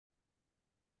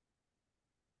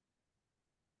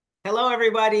Hello,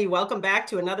 everybody. Welcome back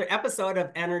to another episode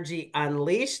of Energy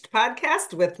Unleashed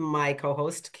podcast with my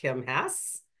co-host, Kim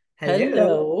Hess. Hello.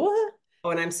 Hello. Oh,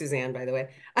 and I'm Suzanne, by the way.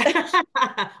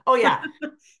 Oh, yeah.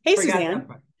 Hey, Forgot that Suzanne.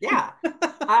 part. Yeah.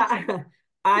 Uh,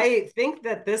 I think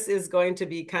that this is going to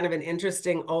be kind of an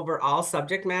interesting overall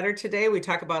subject matter today. We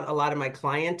talk about a lot of my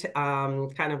client,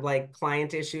 kind of like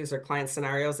client issues or client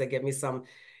scenarios. They give me some,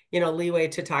 leeway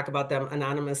to talk about them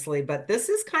anonymously. But this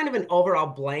is kind of an overall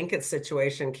blanket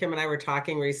situation. Kim and I were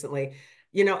talking recently.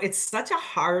 It's such a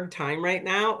hard time right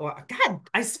now. Well, God,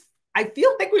 I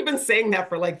feel like we've been saying that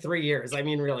for like 3 years. I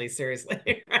mean, really,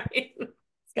 seriously, right?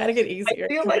 It's got to get I easier.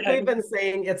 feel Come like we've on. been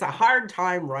saying it's a hard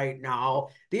time right now.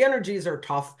 The energies are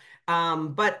tough.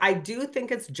 But I do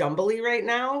think it's jumbly right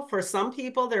now. For some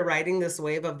people, they're riding this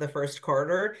wave of the first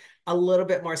quarter a little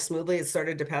bit more smoothly. It sort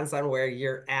of depends on where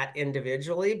you're at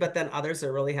individually, but then others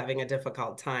are really having a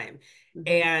difficult time. Mhm.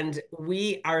 And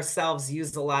we ourselves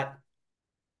use a lot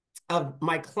of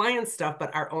my client stuff,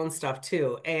 but our own stuff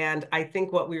too. And I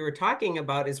think what we were talking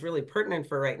about is really pertinent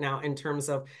for right now in terms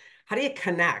of how do you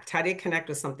connect? How do you connect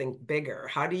with something bigger?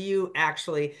 How do you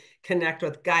actually connect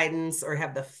with guidance or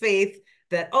have the faith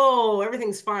that, oh,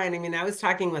 everything's fine? I mean, I was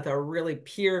talking with a really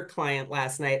peer client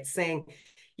last night saying,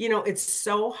 it's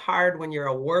so hard when you're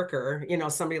a worker,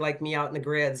 somebody like me out in the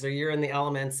grids or you're in the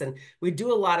elements, and we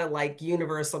do a lot of like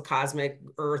universal, cosmic,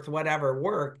 earth, whatever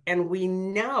work. And we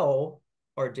know,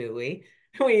 or do we?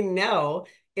 We know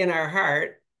in our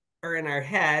heart or in our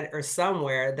head or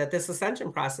somewhere that this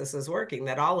ascension process is working,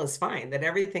 that all is fine, that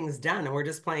everything's done, and we're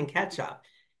just playing catch up.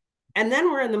 And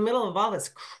then we're in the middle of all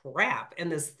this crap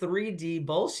and this 3D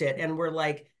bullshit. And we're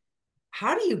like,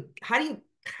 how do you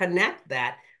connect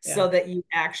that Yeah. so that you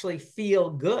actually feel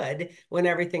good when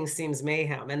everything seems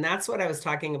mayhem? And that's what I was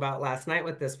talking about last night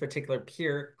with this particular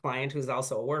peer client who's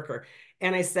also a worker.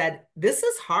 And I said, this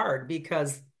is hard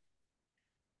because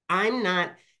I'm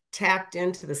not tapped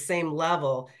into the same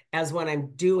level as when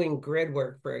I'm doing grid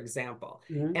work, for example.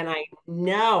 Mhm. And I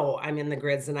know I'm in the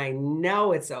grids and I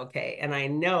know it's okay. And I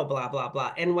know blah, blah,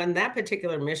 blah. And when that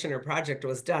particular mission or project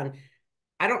was done,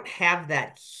 I don't have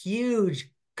that huge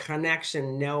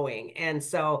connection knowing. And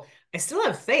so I still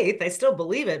have faith. I still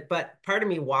believe it, but part of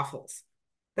me waffles.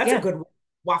 That's a Yeah. good word,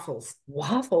 waffles.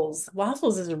 Waffles.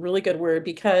 Waffles is a really good word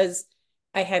because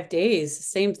I have days,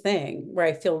 same thing, where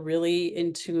I feel really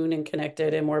in tune and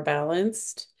connected and more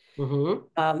balanced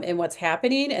Mm-hmm. in what's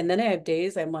happening. And then I have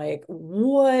days I'm like,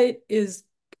 what is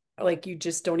like you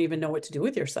just don't even know what to do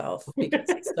with yourself because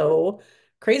it's so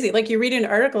crazy. Like you read an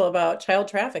article about child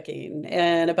trafficking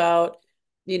and about,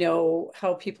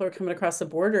 how people are coming across the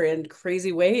border in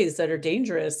crazy ways that are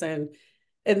dangerous and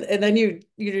then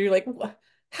you're like,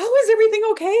 how is everything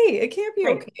okay? It can't be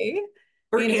Right. okay.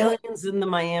 Or You know, aliens in the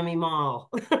Miami Mall.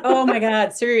 oh my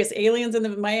God, serious aliens in the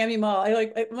Miami Mall. I'm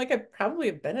like I probably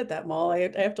have been at that mall. I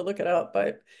have to look it up,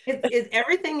 but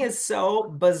Everything is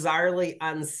so bizarrely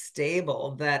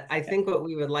unstable that I think what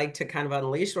we would like to kind of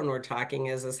unleash when we're talking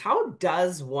is how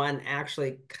does one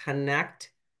actually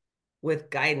connect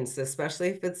with guidance, especially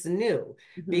if it's new?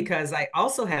 Mhm. Because I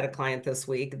also had a client this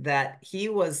week that he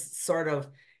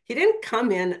didn't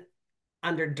come in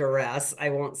under duress.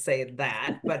 I won't say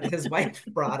that, but his wife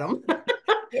brought him.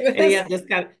 It And was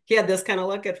he had this kind of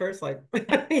look at first, like,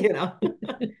 you know.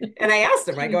 And I asked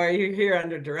him, I go, are you here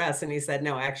under duress? And he said,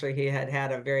 no, actually, he had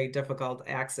had a very difficult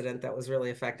accident that was really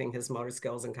affecting his motor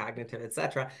skills and cognitive, et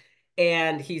cetera.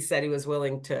 And he said he was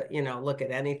willing to, look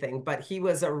at anything. But he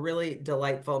was a really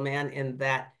delightful man in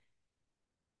that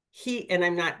and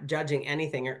I'm not judging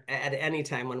anything or at any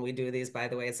time when we do these, by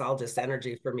the way, it's all just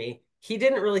energy for me. He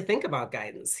didn't really think about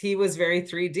guidance. He was very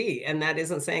 3D, and that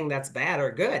isn't saying that's bad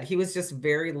or good. He was just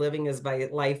very living his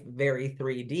life very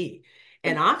 3D.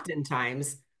 And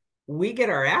oftentimes we get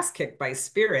our ass kicked by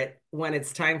spirit when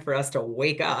it's time for us to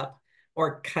wake up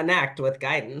or connect with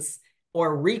guidance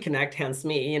or reconnect, hence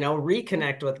me,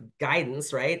 reconnect with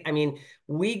guidance, right? I mean,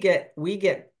 we get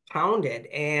pounded.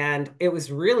 And it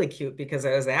was really cute because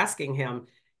I was asking him,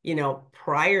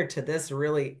 prior to this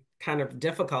really kind of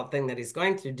difficult thing that he's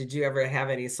going through, did you ever have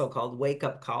any so-called wake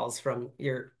up calls from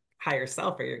your higher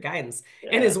self or your guidance?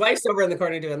 And yeah. his wife's over in the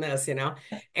corner doing this,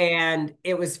 and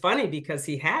it was funny because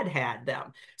he had had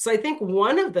them. So I think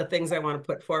one of the things I want to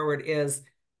put forward is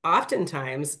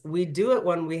oftentimes we do it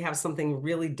when we have something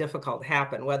really difficult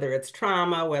happen, whether it's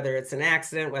trauma, whether it's an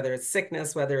accident, whether it's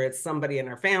sickness, whether it's somebody in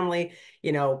our family,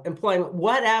 employment,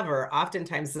 whatever.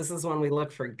 Oftentimes, this is when we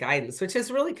look for guidance, which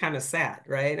is really kind of sad,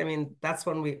 right? I mean, that's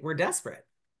when we're desperate.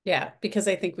 Yeah, because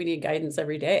I think we need guidance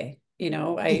every day.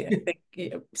 I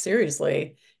think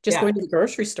seriously, just Yeah. going to the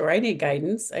grocery store, I need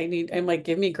guidance. I'm like,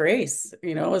 give me grace,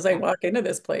 as I Yeah. walk into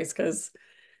this place because,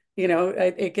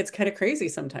 it gets kind of crazy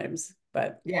sometimes.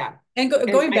 But Yeah. and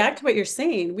And going back to what you're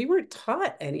saying, we weren't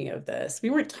taught any of this. We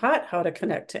weren't taught how to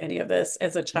connect to any of this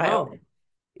as a child,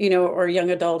 no. or young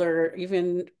adult, or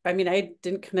even, I mean, I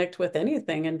didn't connect with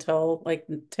anything until like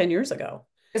 10 years ago.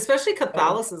 Especially So,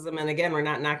 Catholicism. And again, we're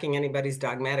not knocking anybody's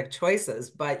dogmatic choices,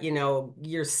 but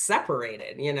you're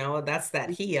separated, that's that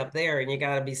he up there and you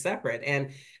got to be separate.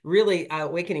 And really,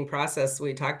 awakening process,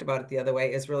 we talked about it the other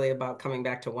way, is really about coming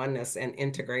back to oneness and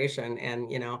integration. And,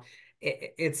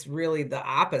 it's really the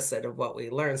opposite of what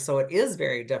we learn. So it is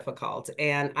very difficult.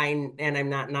 And I'm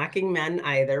not knocking men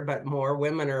either, but more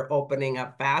women are opening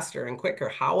up faster and quicker.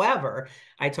 However,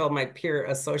 I told my peer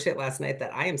associate last night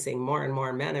that I am seeing more and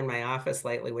more men in my office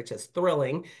lately, which is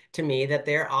thrilling to me that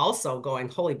they're also going,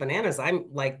 holy bananas, I'm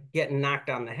like getting knocked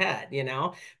on the head.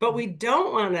 But we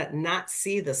don't want to not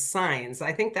see the signs.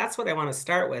 I think that's what I want to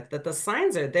start with, that the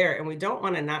signs are there and we don't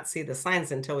want to not see the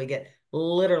signs until we get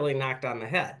literally knocked on the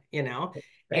head. right.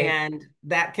 And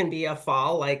that can be a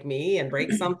fall like me and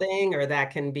break something, or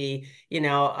that can be,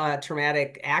 a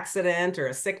traumatic accident or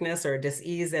a sickness or a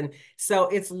disease. And so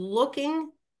it's looking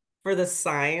for the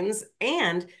signs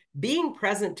and being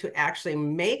present to actually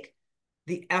make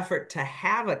the effort to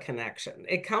have a connection.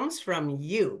 It comes from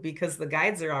you because the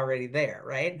guides are already there,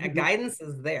 right? A Mhm. guidance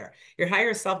is there. Your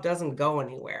higher self doesn't go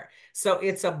anywhere. So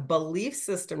it's a belief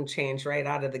system change right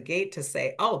out of the gate to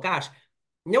say, oh gosh,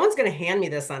 no one's going to hand me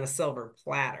this on a silver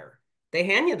platter. They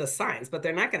hand you the signs, but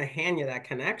they're not going to hand you that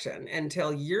connection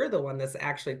until you're the one that's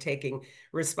actually taking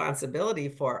responsibility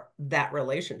for that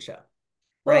relationship,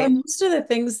 Well, and right? most of the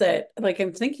things that like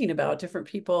I'm thinking about different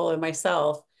people and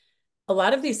myself, a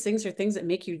lot of these things are things that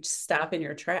make you stop in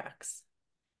your tracks.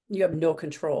 You have no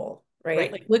control, right?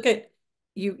 Right. Like look at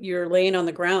you're laying on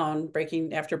the ground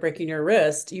after breaking your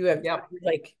wrist. You have Yep.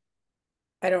 like,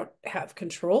 I don't have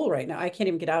control right now. I can't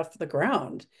even get out of the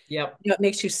ground. Yep. It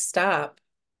makes you stop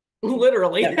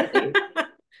Literally. that relief.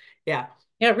 Yeah.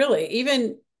 Yeah, really.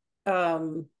 Even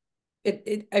um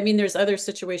I mean, there's other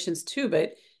situations too,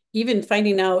 but even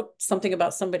finding out something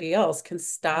about somebody else can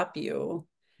stop you,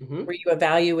 Hmm. where you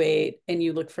evaluate and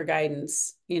you look for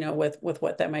guidance, with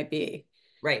what that might be.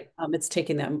 Right. It's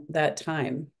taking that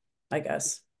time, I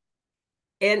guess.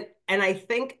 And I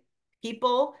think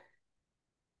people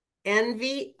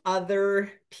envy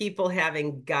other people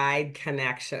having guide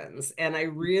connections. And I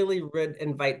really would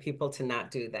invite people to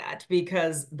not do that,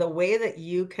 because the way that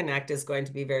you connect is going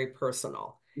to be very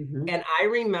personal. Hmm. And I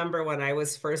remember when I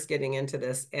was first getting into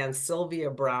this, and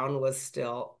Sylvia Brown was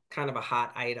still kind of a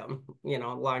hot item,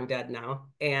 long dead now.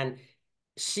 And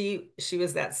she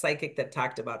was that psychic that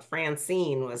talked about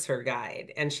Francine was her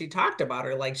guide, and she talked about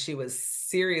her like she was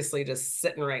seriously just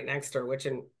sitting right next to her, which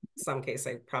in some case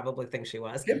I probably think she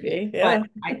was. Could be, yeah.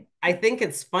 But I think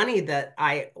it's funny that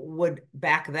I would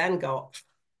back then go,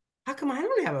 how come I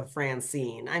don't have a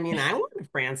Francine? I mean, I want a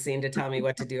Francine to tell me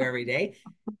what to do every day.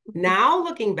 Now,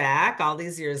 looking back all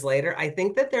these years later, I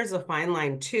think that there's a fine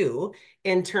line too,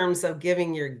 in terms of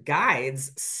giving your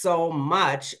guides so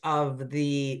much of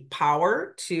the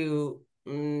power to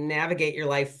navigate your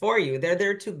life for you. They're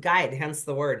there to guide, hence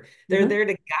the word. They're Mhm. there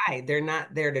to guide, they're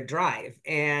not there to drive.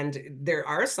 And there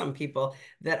are some people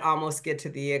that almost get to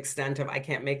the extent of, I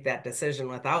can't make that decision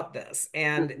without this.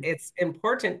 And Mhm. it's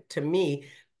important to me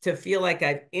to feel like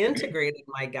I've integrated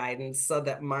my guidance so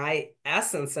that my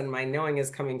essence and my knowing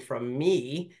is coming from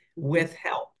me Mhm. with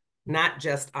help, not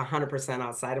just 100%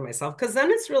 outside of myself. Because then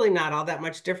it's really not all that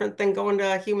much different than going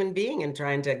to a human being and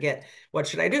trying to get, what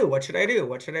should I do? What should I do?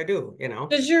 What should I do?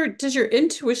 Does your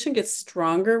intuition get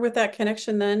stronger with that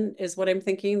connection then, is what I'm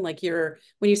thinking? Like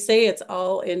when you say it's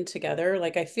all in together,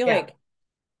 like I feel Yeah. like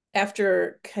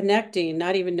after connecting,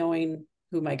 not even knowing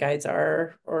who my guides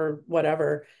are or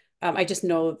whatever, I just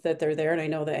know that they're there and I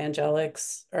know the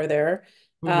angelics are there.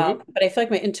 Hmm. But I feel like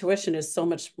my intuition is so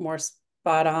much more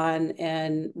spot on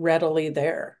and readily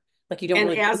there. Like you don't And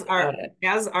really as think about are it.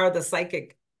 as are the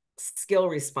psychic skill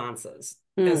responses,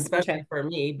 Okay. especially for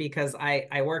me because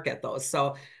I work at those.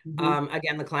 So Hmm.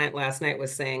 again, the client last night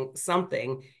was saying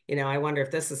something, I wonder if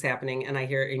this is happening, and I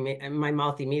hear my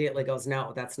mouth immediately goes,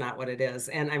 no, that's not what it is.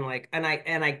 And I'm like, and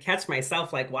I catch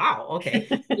myself like, wow, okay,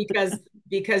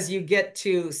 because you get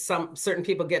to some certain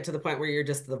people get to the point where you're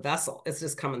just the vessel. It's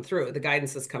just coming through. The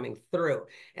guidance is coming through.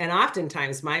 And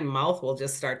oftentimes my mouth will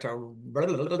just start to,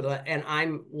 and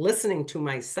I'm listening to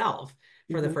myself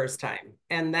for the Mhm. first time.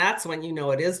 And that's when you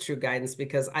know it is true guidance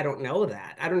because I don't know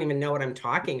that. I don't even know what I'm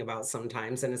talking about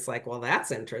sometimes. And it's like, well,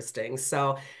 that's interesting.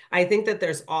 So I think that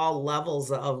there's all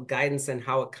levels of guidance and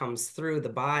how it comes through the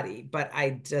body, but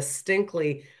I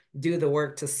distinctly do the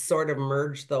work to sort of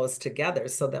merge those together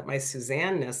so that my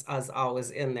Suzanne-ness is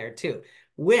always in there too,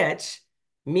 which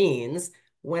means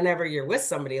whenever you're with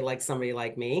somebody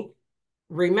like me,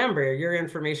 remember your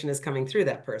information is coming through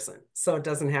that person. So it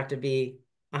doesn't have to be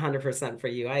 100% for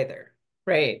you either.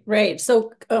 Right, right.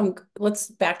 So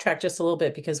let's backtrack just a little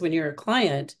bit because when your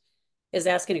client is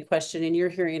asking a question and you're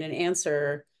hearing an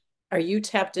answer, are you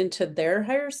tapped into their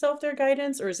higher self, their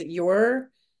guidance, or is it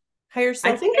your higher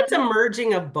I self think it's a guidance?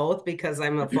 merging of both because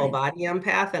I'm a full body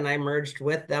empath and I merged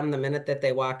with them the minute that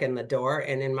they walk in the door.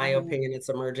 And in my Um, opinion, it's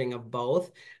a merging of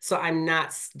both. So I'm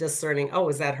not discerning, oh,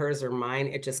 is that hers or mine?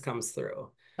 It just comes through.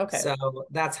 okay. So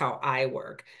that's how I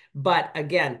work. But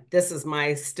again, this is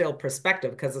my still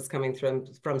perspective because it's coming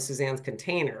from Suzanne's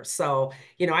container. So,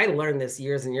 I learned this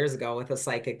years and years ago with a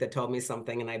psychic that told me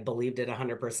something and I believed it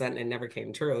 100% and it never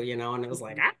came true, and it was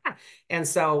like, Mhm. ah. And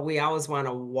so we always want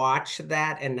to watch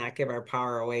that and not give our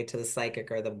power away to the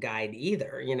psychic or the guide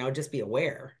either, just be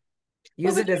aware.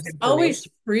 Well, Use but it as there's always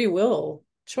information. free will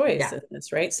choice Yeah. in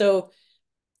this, right? So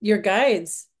your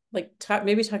guides, like talk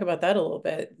about that a little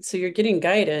bit. So you're getting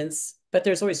guidance, but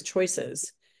there's always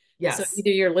choices. So Yes. either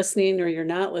you're listening or you're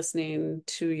not listening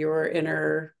to your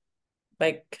inner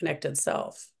like connected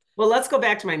self. Well, let's go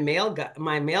back to my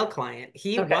male client.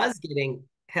 He Okay. was getting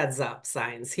heads up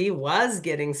signs. He was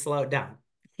getting slowed down.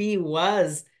 He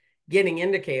was getting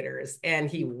indicators and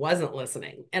he wasn't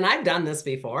listening. And I've done this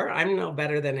before. I'm no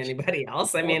better than anybody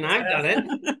else. I mean, Both I've done it.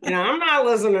 of I'm not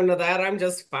listening to that. I'm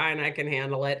just fine. I can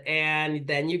handle it. And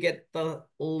then you get the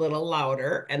little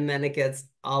louder and then it gets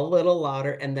a little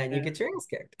louder and then you Yeah. get your ass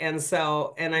kicked.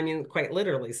 And I mean quite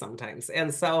literally sometimes.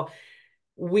 And so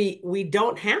we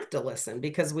don't have to listen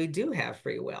because we do have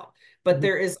free will, but Mhm.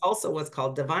 there is also what's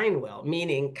called divine will,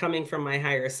 meaning coming from my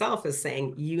higher self is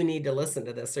saying you need to listen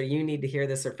to this or you need to hear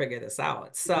this or figure this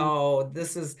out. Mhm. So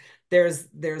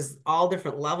there's all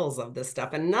different levels of this stuff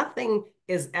and nothing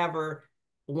is ever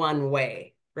one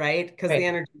way, right? Because the Right.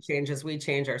 energy changes, we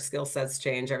change, our skill sets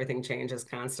change, everything changes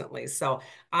constantly. So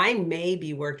I may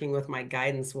be working with my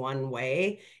guidance one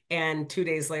way and 2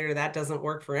 days later that doesn't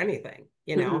work for anything.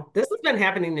 Mhm. This has been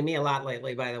happening to me a lot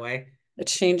lately, by the way. It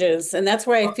changes. And that's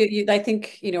where I Oh, feel I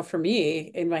think, for me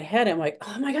in my head, I'm like,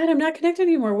 oh my God, I'm not connected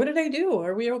anymore. What did I do?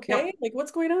 Are we okay? yep. Like,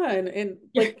 what's going on? And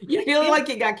like, You feel yeah, like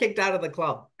you got kicked out of the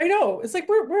club. I know. It's like,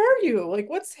 where are you? Like,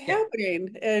 what's Yeah.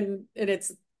 happening? And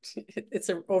it's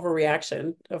an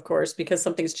overreaction, of course, because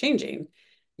something's changing.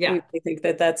 Yeah. I think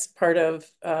that that's part of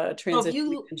So if transitioning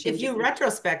you and if you changing.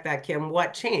 retrospect that, Kim,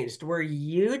 what changed? Were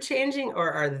you changing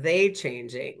or are they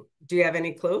changing? Do you have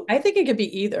any clue? I think it could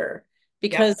be either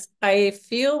Yep. because I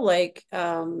feel like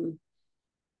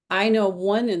I know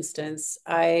one instance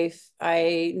I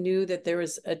knew that there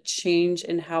was a change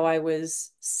in how I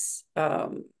was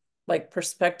like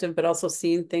perspective, but also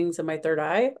seeing things in my third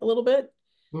eye a little bit.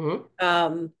 Hmm.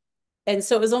 Um, and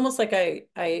so it was almost like I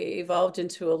evolved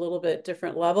into a little bit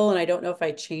different level, and I don't know if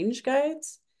I changed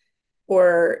guides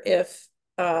or if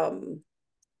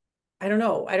I don't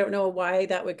know. I don't know why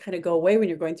that would kind of go away when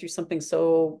you're going through something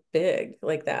so big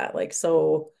like that, like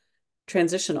so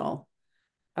transitional.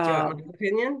 Do you Um, want my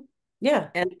opinion? yeah.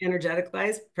 And energetic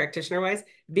wise, practitioner wise,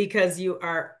 because you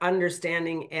are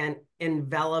understanding and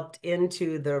enveloped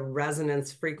into the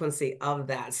resonance frequency of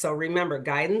that. So remember,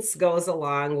 guidance goes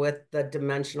along with the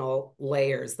dimensional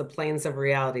layers, the planes of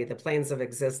reality, the planes of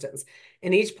existence.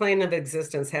 And each plane of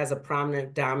existence has a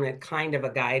prominent, dominant kind of a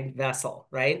guide vessel,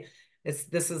 right?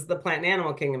 This is the plant and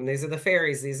animal kingdom. These are the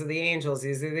fairies, these are the angels,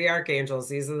 these are the archangels,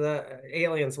 these are the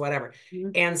aliens, whatever.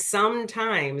 Mhm. And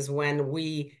sometimes when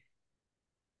we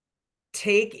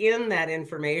take in that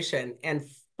information and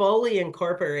fully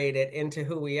incorporate it into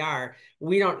who we are,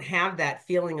 we don't have that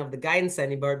feeling of the guidance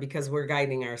anymore because we're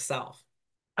guiding ourselves.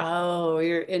 Oh,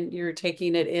 you're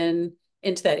taking it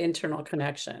into that internal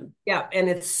connection. Yeah, and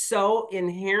it's so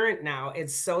inherent now.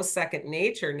 It's so second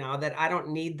nature now that I don't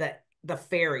need the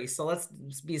fairy. So let's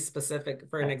be specific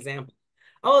for an Okay. example.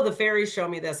 Oh, the fairies show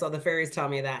me this. Oh, the fairies tell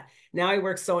me that. Now I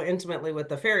work so intimately with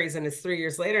the fairies, and it's 3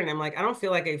 years later, and I'm like, I don't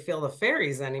feel like I feel the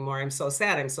fairies anymore. I'm so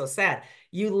sad. I'm so sad.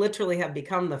 You literally have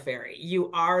become the fairy.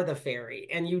 You are the fairy,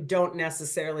 and you don't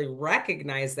necessarily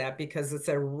recognize that because it's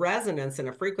a resonance and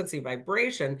a frequency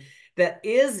vibration that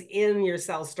is in your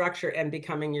cell structure and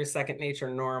becoming your second nature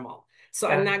normal. So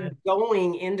I'm Got not it.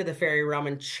 going into the fairy realm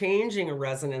and changing a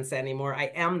resonance anymore. I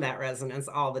am that resonance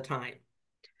all the time.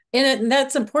 And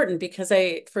that's important because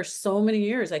for so many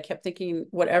years, I kept thinking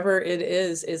whatever it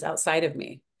is outside of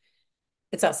me.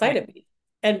 It's outside Right. of me.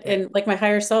 And Right. like my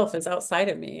higher self is outside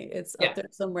of me. It's up Yeah. there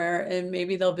somewhere and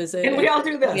maybe they'll visit And and we all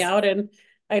do help me this. out. And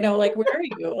I know like, where are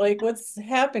you? Like what's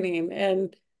happening?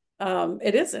 And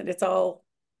it isn't. It's all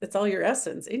your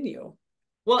essence in you.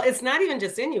 Well, it's not even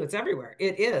just in you, it's everywhere.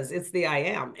 It is. It's the I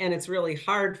am. And it's really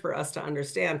hard for us to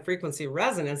understand frequency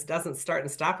resonance doesn't start and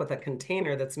stop with a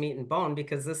container that's meat and bone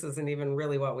because this isn't even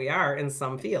really what we are in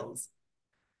some fields,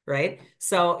 right?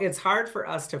 So it's hard for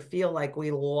us to feel like we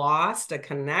lost a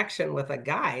connection with a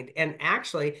guide. And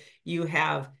actually, you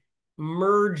have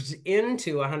merged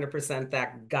into 100%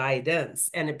 that guidance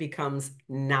and it becomes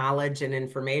knowledge and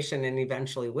information and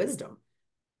eventually wisdom.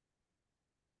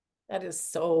 That is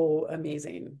so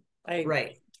amazing. I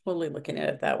Right. totally looking at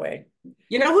it that way.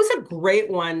 You know who's a great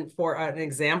one for an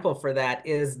example for that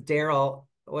is Daryl.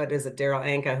 What is it? Daryl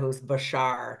Anka, who's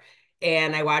Bashar.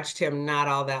 And I watched him not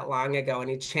all that long ago, and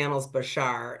he channels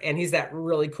Bashar. And he's that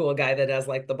really cool guy that has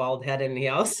like the bald head, and he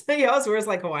always wears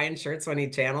like Hawaiian shirts when he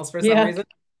channels for some Yeah. reason.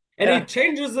 And he Yeah.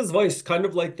 changes his voice kind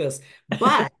of like this.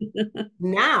 But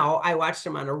now I watched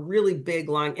him on a really big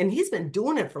long, and he's been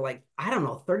doing it for like, I don't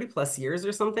know, 30 plus years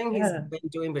or something. He's Yeah. been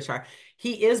doing Bashar.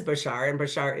 He is Bashar, and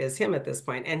Bashar is him at this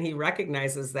point. And he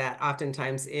recognizes that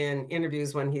oftentimes in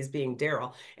interviews when he's being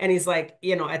Daryl. And he's like,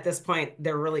 at this point,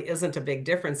 there really isn't a big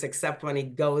difference except when he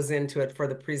goes into it for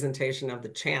the presentation of the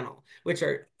channel, which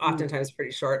are Mm. oftentimes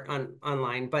pretty short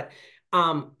online. But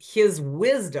his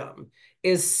wisdom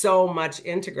is so much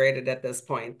integrated at this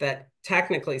point that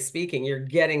technically speaking, you're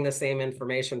getting the same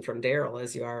information from Daryl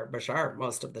as you are Bashar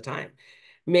most of the time.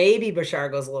 Maybe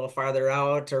Bashar goes a little farther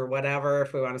out or whatever,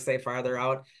 if we want to say farther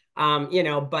out.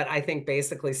 But I think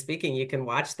basically speaking, you can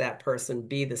watch that person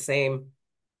be the same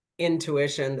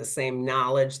intuition, the same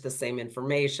knowledge, the same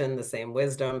information, the same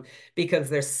wisdom, because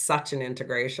there's such an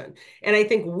integration. And I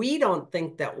think we don't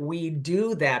think that we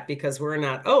do that because we're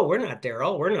not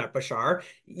Daryl, we're not Bashar.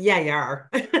 Yeah, you are.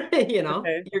 you know,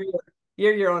 Okay. you're,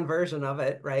 you're your own version of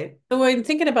it, right? So I'm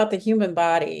thinking about the human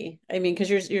body. I mean, because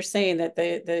you're saying that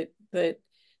the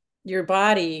your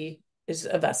body is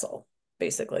a vessel,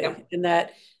 basically, Yep. and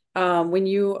that when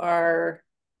you are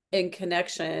in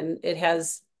connection,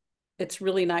 it's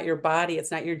really not your body, it's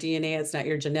not your DNA, it's not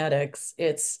your genetics,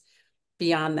 it's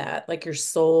beyond that, like your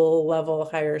soul level,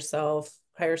 higher self,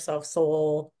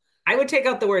 soul. I would take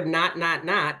out the word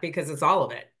not, because it's all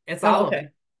of it. It's Oh, all of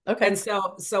it. okay. And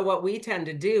Okay. so what we tend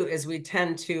to do is we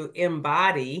tend to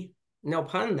embody, no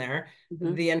pun there,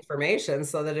 Hmm. the information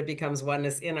so that it becomes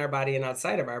oneness in our body and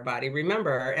outside of our body. Remember,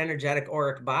 our energetic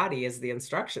auric body is the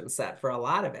instruction set for a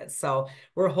lot of it. So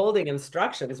we're holding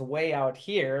instructions way out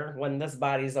here when this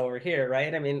body's over here,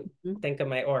 right? I mean, Hmm. think of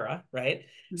my aura, right?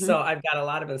 So Hmm. I've got a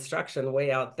lot of instruction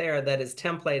way out there that is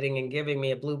templating and giving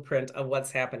me a blueprint of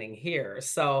what's happening here.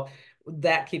 So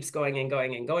that keeps going and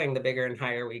going and going the bigger and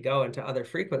higher we go into other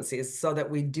frequencies so that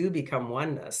we do become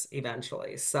oneness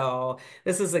eventually. So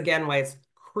this is again why it's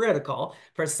critical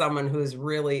for someone who's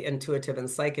really intuitive and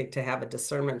psychic to have a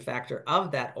discernment factor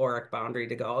of that auric boundary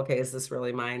to go, okay, is this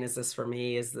really mine? Is this for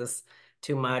me? Is this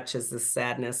too much? Is this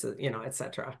sadness?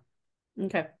 Etc.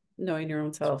 Okay. Knowing your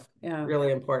own self. Yeah.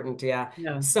 Really important. Yeah.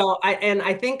 Yeah. So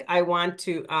I think I want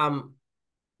to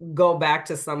go back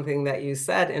to something that you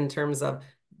said in terms of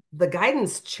the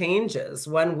guidance changes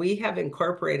when we have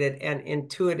incorporated and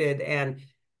intuited and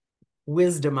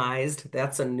wisdomized.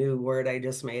 That's a new word I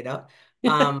just made up.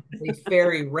 The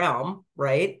fairy realm,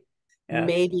 right? Yeah.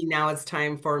 Maybe now it's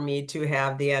time for me to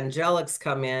have the angelics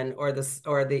come in, or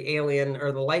the alien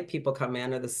or the light people come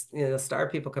in, or the star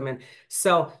people come in.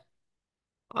 So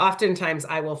oftentimes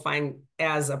I will find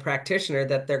as a practitioner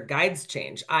that their guides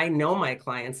change. I know my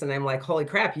clients and I'm like, holy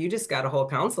crap, you just got a whole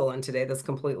council in today that's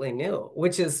completely new,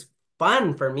 which is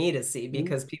fun for me to see Mhm.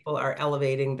 because people are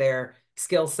elevating their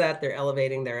skill set, they're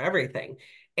elevating their everything.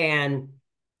 And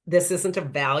this isn't a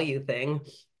value thing.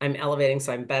 I'm elevating,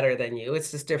 so I'm better than you.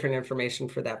 It's just different information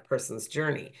for that person's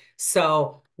journey.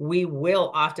 So we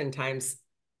will oftentimes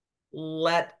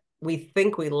we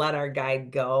think we let our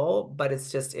guide go, but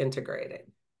it's just integrated.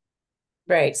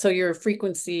 Right. So your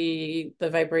frequency, the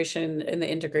vibration, and the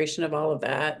integration of all of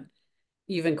that,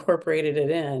 you've incorporated it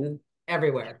in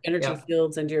Everywhere. energy Yep.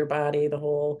 fields into your body, the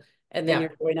whole, and then you're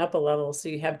Yep. going up a level. So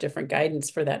you have different guidance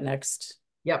for that next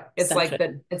Yep. It's like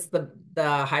ascension.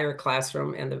 the higher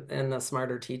classroom and the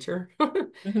smarter teacher.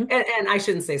 Hmm. And I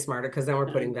shouldn't say smarter because then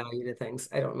we're putting value to things.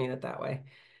 I don't mean it that way.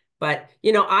 But,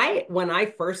 when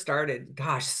I first started,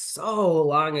 gosh, so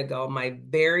long ago, my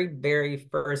very, very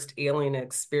first alien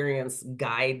experience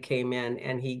guide came in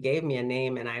and he gave me a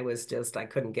name and I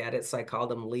couldn't get it. So I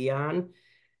called him Leon,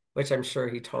 which I'm sure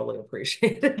he totally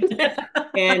appreciated.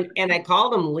 And I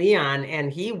called him Leon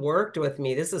and he worked with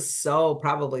me. This is so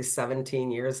probably 17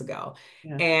 years ago.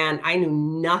 Yeah. And I knew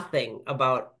nothing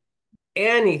about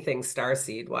anything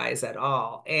starseed wise at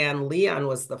all. And Leon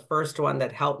was the first one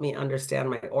that helped me understand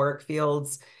my auric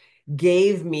fields,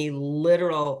 gave me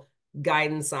literal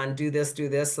guidance on do this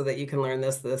so that you can learn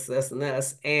this, and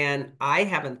this. And I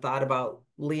haven't thought about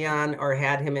Leon or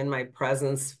had him in my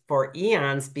presence for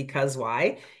eons because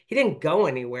why? He didn't go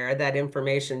anywhere. That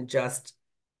information just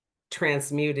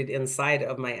transmuted inside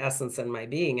of my essence and my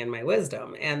being and my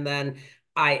wisdom. And then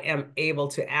I am able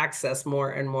to access more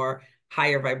and more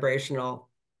higher vibrational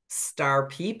star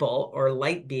people or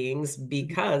light beings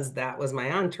because that was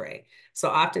my entree. So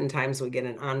oftentimes we get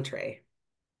an entree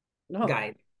No.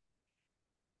 guide,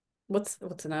 What's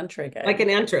an entree like guide? an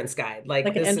entrance guide. Like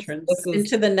Like an this entrance is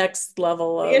into the next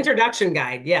level the of, introduction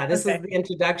guide. Yeah, this is okay. the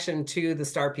introduction to the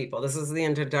star people. This is the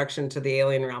introduction to the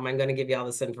alien realm. I'm going to give you all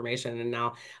this information, and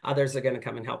now others are going to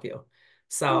come and help you.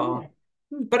 So, Oh,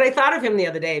 hmm. but I thought of him the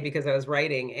other day because I was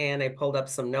writing and I pulled up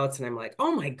some notes and I'm like,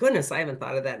 oh my goodness, I haven't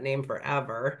thought of that name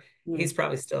forever. Hmm. He's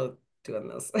probably still doing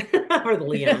this or the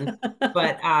Leon.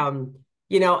 But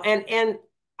and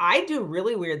I do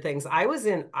really weird things. I was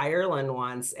in Ireland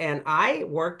once and I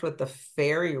worked with the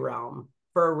fairy realm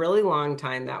for a really long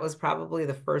time. That was probably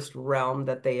the first realm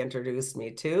that they introduced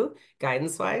me to,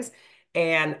 guidance wise.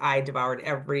 And I devoured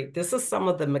this is some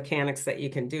of the mechanics that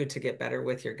you can do to get better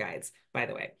with your guides, by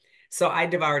the way. So I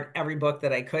devoured every book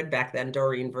that I could back then.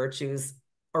 Doreen Virtue's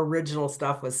original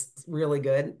stuff was really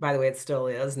good. By the way, it still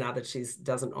is now that she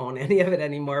doesn't own any of it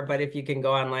anymore. But if you can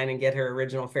go online and get her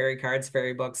original fairy cards,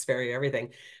 fairy books, fairy everything,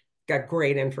 got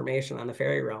great information on the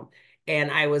fairy realm. And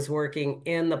I was working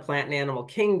in the plant and animal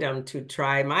kingdom to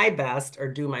try my best or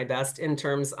do my best in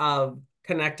terms of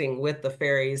connecting with the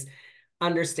fairies,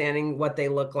 understanding what they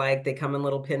look like. They come in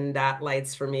little pin dot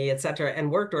lights for me, etc. And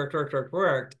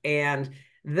worked. And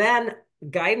then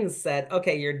guidance said,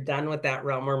 okay, you're done with that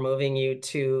realm.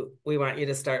 We want you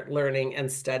to start learning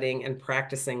and studying and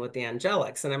practicing with the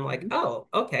angelics. And I'm like, oh,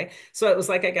 okay. So it was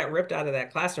like I got ripped out of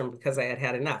that classroom because I had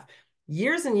had enough.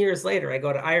 Years and years later, I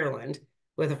go to Ireland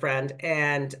with a friend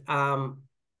and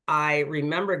I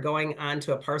remember going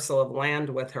onto a parcel of land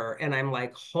with her and I'm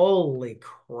like, holy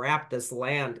crap, this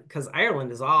land, because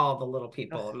Ireland is all the little Ugh,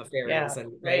 people and the fairies yeah,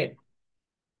 and right. right.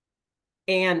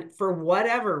 And for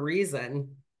whatever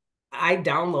reason, I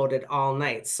downloaded all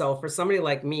night. So for somebody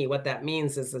like me, what that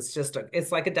means is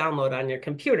it's like a download on your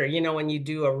computer. When you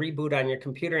do a reboot on your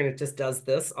computer and it just does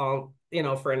this all,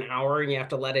 for an hour and you have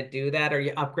to let it do that, or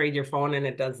you upgrade your phone and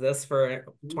it does this for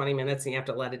 20 minutes and you have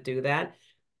to let it do that.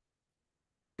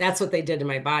 That's what they did to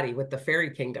my body with the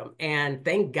fairy kingdom. And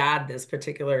thank God this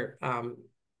particular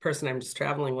person I'm just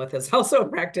traveling with is also a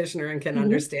practitioner and can Mhm.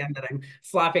 understand that I'm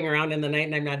flopping around in the night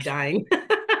and I'm not dying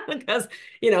because,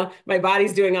 my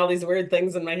body's doing all these weird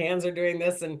things and my hands are doing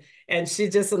this. And she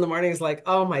just in the morning is like,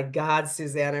 oh my God,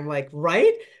 Suzanne. I'm like,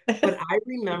 right? But I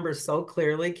remember so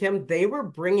clearly, Kim, they were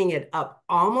bringing it up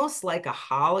almost like a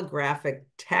holographic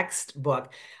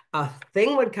textbook. A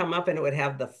thing would come up and it would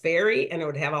have the fairy and it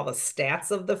would have all the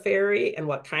stats of the fairy and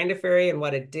what kind of fairy and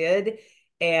what it did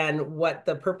and what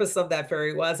the purpose of that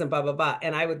fairy was and blah, blah, blah.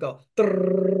 And I would go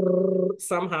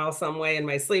somehow, some way in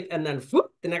my sleep. And then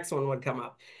whoop, the next one would come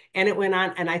up. And it went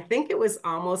on. And I think it was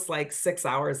almost like 6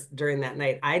 hours during that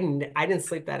night. I didn't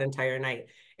sleep that entire night.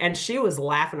 And she was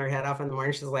laughing her head off in the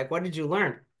morning. She's like, what did you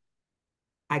learn?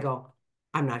 I go,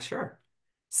 I'm not sure.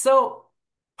 So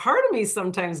part of me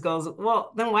sometimes goes,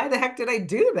 well, then why the heck did I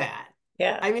do that?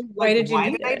 Yeah. I mean, Why like, did you why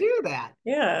need did I it? do that?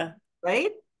 Yeah.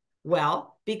 Right?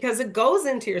 Well, because it goes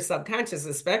into your subconscious,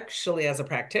 especially as a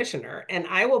practitioner, and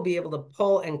I will be able to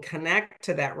pull and connect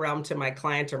to that realm to my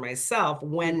client or myself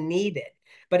when needed.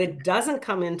 But it doesn't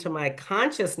come into my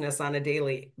consciousness on a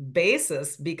daily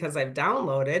basis because I've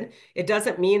downloaded. It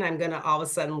doesn't mean I'm going to all of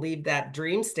a sudden leave that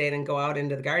dream state and go out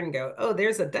into the garden and go, oh,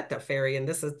 there's a Detta fairy. And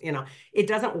this is, it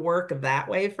doesn't work that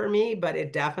way for me, but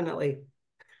it definitely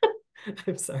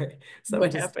I'm sorry.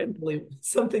 What happened?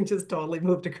 Something just totally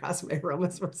moved across my room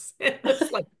as we're saying.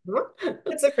 It's like,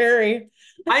 It's a fairy.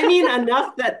 I mean,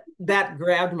 enough that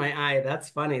grabbed my eye. That's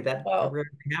funny. That Wow. rarely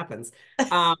happens.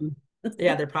 Um,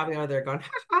 yeah, they're probably over there going,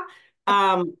 ha,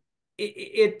 ha.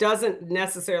 It doesn't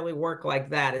necessarily work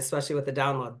like that, especially with the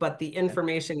download, but the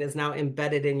information is now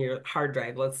embedded in your hard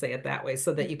drive, let's say it that way,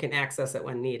 so that you can access it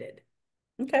when needed.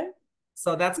 Okay.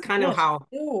 So that's kind of Gosh, how,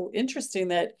 so interesting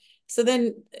that. So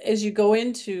then, as you go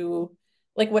into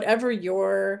like whatever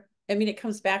your, I mean, it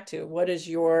comes back to what is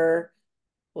your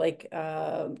like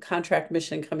contract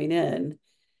mission coming in,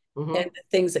 and mhm. the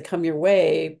things that come your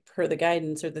way per the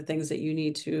guidance, or the things that you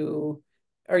need to,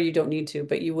 or you don't need to,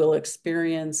 but you will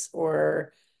experience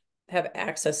or have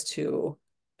access to,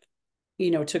 to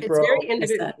It's grow and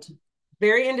ascend.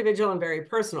 very individual and very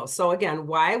personal. So again,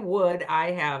 why would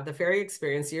I have the fairy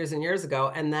experience years and years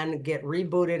ago and then get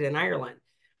rebooted in Ireland?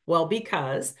 Well,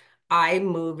 because I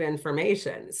move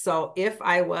information. So if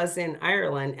I was in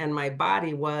Ireland and my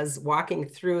body was walking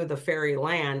through the fairy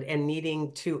land and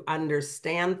needing to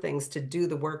understand things to do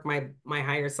the work my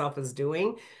higher self is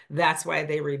doing, that's why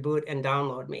they reboot and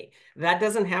download me. That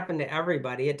doesn't happen to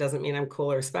everybody. It doesn't mean I'm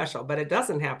cool or special, but it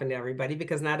doesn't happen to everybody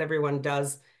because not everyone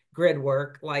does grid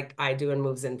work like I do and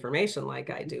moves information like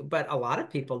I do, but a lot of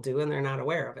people do and they're not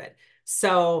aware of it.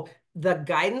 So the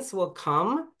guidance will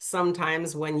come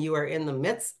sometimes when you are in the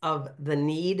midst of the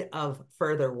need of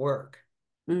further work.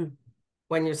 Mm,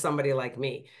 When you're somebody like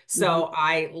me. mhm, So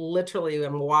I literally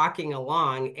am walking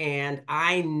along and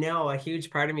I know a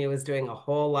huge part of me was doing a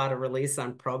whole lot of release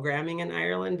on programming in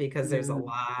Ireland because there's a mm,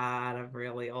 lot of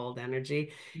really old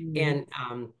energy. mhm.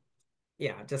 And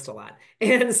yeah, just a lot.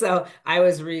 And so I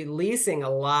was releasing a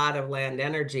lot of land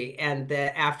energy. And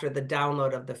that after the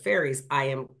download of the fairies, I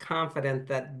am confident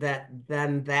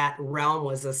that realm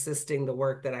was assisting the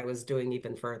work that I was doing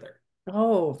even further.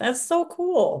 Oh, that's so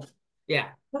cool. Yeah.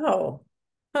 Wow.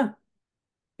 Huh.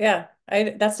 Yeah.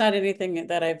 That's not anything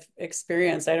that I've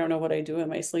experienced. I don't know what I do in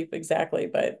my sleep exactly,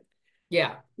 but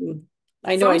Yeah. mm,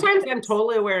 I know I do Sometimes I'm things.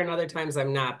 totally aware and other times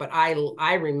I'm not, but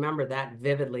I remember that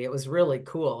vividly. It was really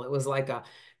cool. It was like a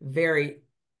very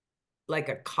like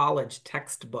a college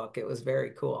textbook. It was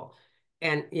very cool.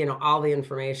 And all the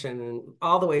information and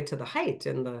all the way to the height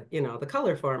and the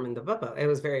color form and the blah, blah. It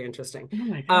was very interesting. Oh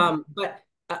my God. But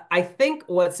I think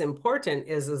what's important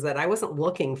is that I wasn't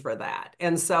looking for that.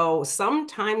 And so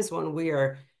sometimes when we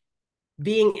are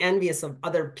being envious of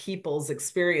other people's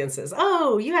experiences.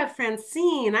 Oh, you have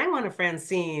Francine. I want a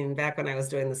Francine back when I was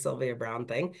doing the Sylvia Brown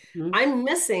thing. Mhm. I'm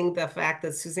missing the fact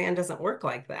that Suzanne doesn't work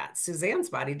like that. Suzanne's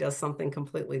body does something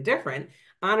completely different.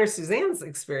 Honor Suzanne's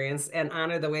experience and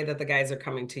honor the way that the guys are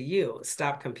coming to you.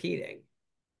 Stop competing.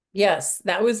 Yes,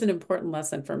 that was an important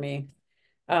lesson for me.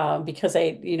 Because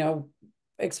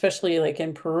especially like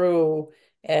in Peru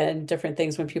and different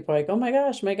things when people are like, oh my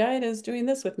gosh, my guide is doing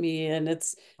this with me. And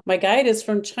it's my guide is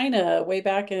from China way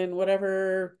back in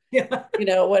whatever, Yeah.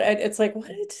 it's like, what?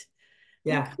 Like,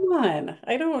 Yeah. come on.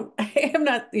 I am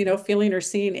not, feeling or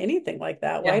seeing anything like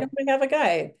that. Why Yeah. don't I have a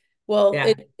guide? Well,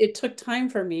 Yeah. it took time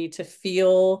for me to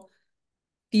feel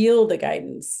the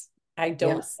guidance. I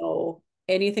don't Yes. know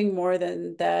anything more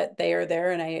than that they are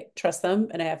there and I trust them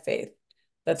and I have faith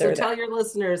that So they're tell there. your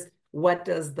listeners, what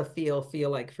does the feel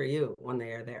like for you when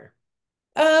they are there?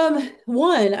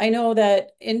 One, I know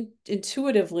that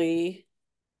intuitively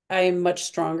I'm much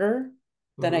stronger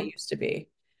than I Hmm. used to be.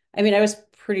 I mean, I was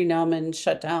pretty numb and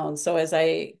shut down. So as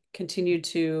I continued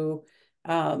to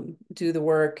do the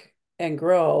work and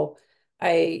grow,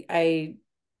 I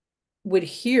would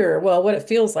hear, well, what it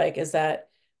feels like is that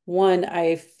one,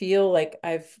 I feel like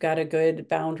I've got a good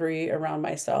boundary around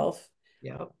myself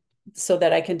Yeah. so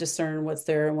that I can discern what's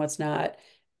there and what's not.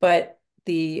 But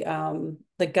the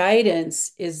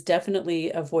guidance is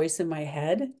definitely a voice in my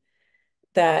head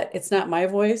that it's not my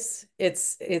voice.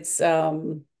 It's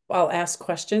I'll ask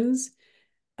questions.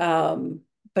 Um,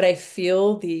 but I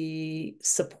feel the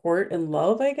support and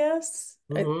love, I guess.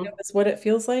 Hmm. That's what it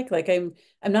feels like. Like I'm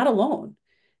not alone,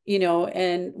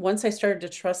 and once I started to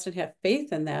trust and have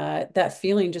faith in that, that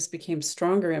feeling just became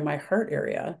stronger in my heart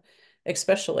area,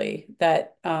 especially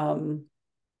that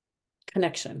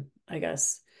connection, I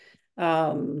guess.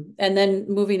 And then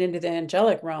moving into the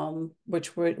angelic realm,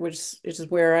 which is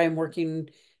where I'm working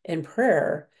in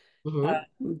prayer. Hmm.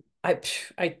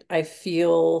 I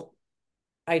feel,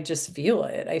 I just feel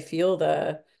it. I feel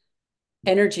the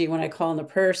energy when I call in the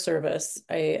prayer service.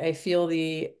 I feel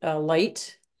the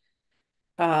light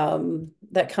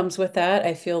that comes with that.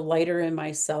 I feel lighter in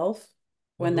myself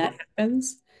when that Hmm.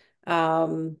 happens.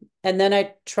 And then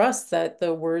I trust that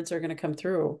the words are going to come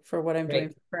through for what I'm doing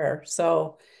Right. for prayer.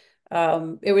 So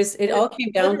it all It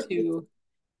came down literally, to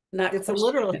not it's a questioning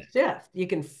literal it. shift. You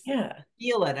can Yeah.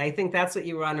 feel it. I think that's what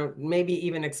you want to maybe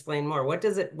even explain more. What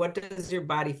does your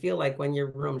body feel like when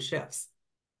your room shifts?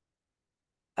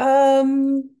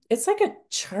 It's like a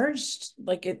charged,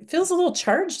 like it feels a little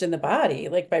charged in the body,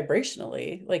 like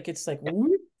vibrationally, like it's like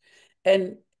whoop.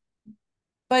 And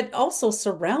but also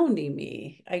surrounding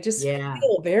me. I just Yeah.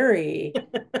 feel very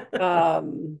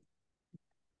um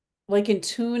like in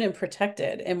tune and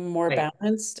protected and more Right.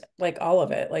 balanced, like all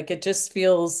of it. Like it just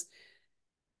feels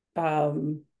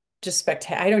um just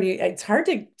spectacular. I don't even, it's hard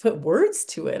to put words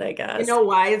to it, I You guess. know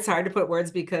why it's hard to put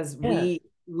words? Because Yeah.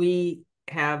 we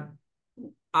have,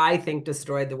 I think,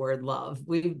 destroyed the word love.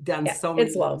 We've done Yeah, so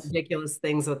it's many love. ridiculous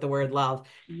things with the word love,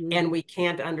 Mhm. and we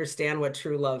can't understand what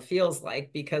true love feels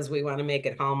like because we want to make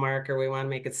it Hallmark, or we want to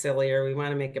make it silly, or we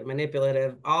want to make it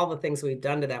manipulative, all the things we've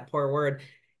done to that poor word.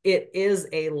 It is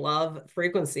a love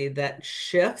frequency that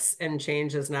shifts and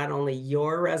changes not only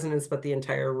your resonance, but the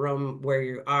entire room where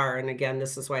you are. And again,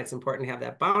 this is why it's important to have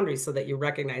that boundary so that you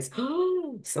recognize,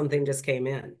 oh, something just came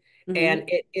in. Mhm. And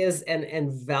it is an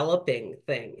enveloping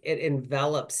thing. It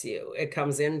envelops you. It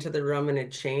comes into the room and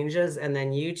it changes, and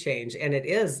then you change. And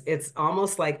it's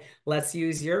almost like, let's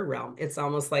use your realm. It's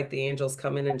almost like the angels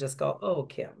come in and just go, oh,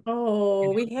 Kim. You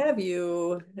Oh, we know? have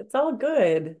you. It's all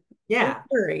good. Don't Yeah.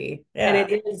 worry. And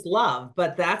Yeah. it is love,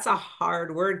 but that's a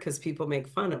hard word because people make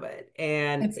fun of it.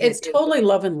 And It's it is, totally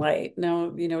love and light.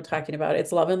 No, talking about it,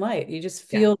 it's love and light. You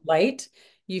just yeah. feel light.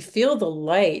 You feel the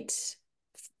light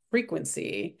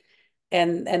frequency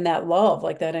and that love,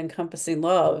 like that encompassing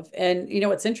love. And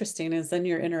what's interesting is then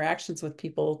your interactions with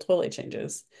people totally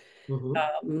changes.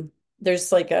 Hmm.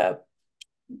 There's like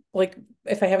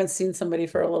if I haven't seen somebody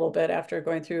for a little bit after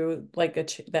going through like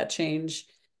that change,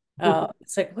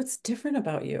 it's like, what's different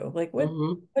about you? Like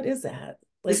Hmm. what is that?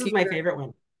 This Like is my you're favorite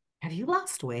one. Have you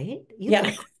lost weight? You yeah,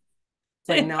 look, it's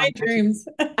like, in no, my dreams.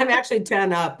 I'm actually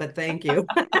 10 up, but thank you.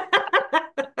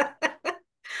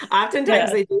 Oftentimes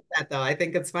Yeah. they do that though. I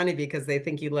think it's funny because they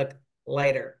think you look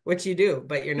lighter, which you do,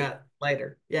 but you're not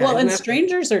lighter. Yeah, Well, isn't and that funny?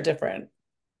 strangers are different.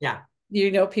 Yeah.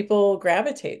 People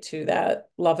gravitate to that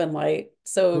love and light.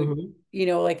 So,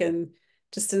 Hmm. like in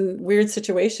weird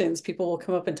situations, people will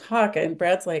come up and talk, and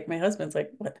Brad's like, my husband's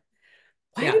like, what?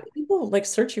 Why do Yeah. people like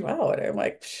search you out? And I'm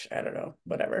like, I don't know,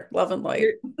 whatever. Love and light.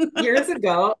 Year-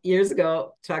 years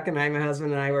ago, Chuck and I, my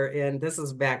husband and I were in, this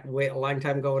is back way a long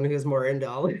time ago when he was more into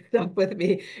all this stuff with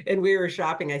me. And we were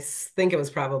shopping. Think it was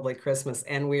probably Christmas.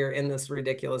 And we were in this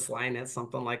ridiculous line at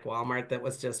something like Walmart that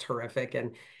was just horrific.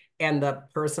 And the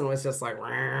person was just like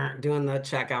doing the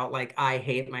checkout, like, I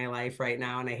hate my life right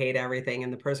now and I hate everything.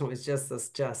 And the person was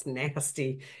just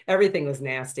nasty. Everything was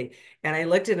nasty. And I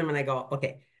looked at him and I go,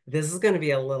 okay, this is going to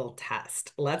be a little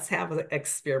test. Let's have an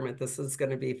experiment. This is going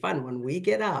to be fun. When we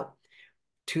get up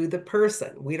to the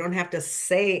person, we don't have to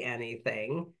say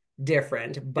anything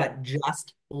different, Yeah. but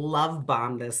just love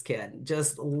bomb this kid.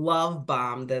 Just love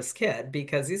bomb this kid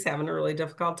because he's having a really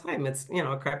difficult time. It's,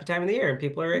 a crappy time of the year and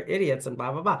people are idiots and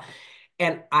blah, blah, blah.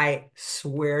 And I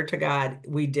swear to God,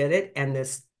 we did it. And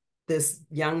this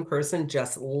young person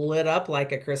just lit up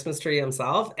like a Christmas tree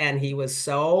himself. And he was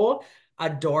so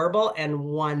adorable and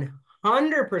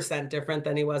 100% different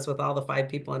than he was with all the five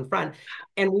people in front.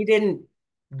 And we didn't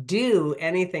do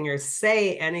anything or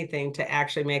say anything to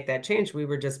actually make that change. We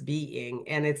were just being.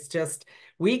 And it's just,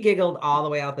 we giggled all the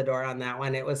way out the door on that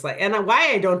one. It was like, and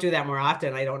why I don't do that more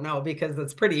often, I don't know, because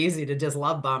it's pretty easy to just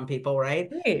love bomb people, right?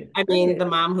 Right. I mean, Right. the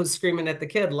mom who's screaming at the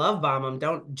kid, love bomb them,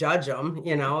 don't judge them.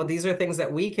 These are things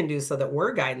that we can do so that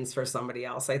we're guidance for somebody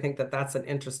else. I think that that's an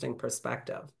interesting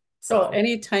perspective. So So,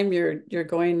 anytime you're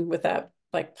going with that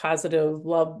like positive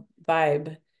love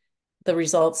vibe, the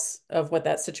results of what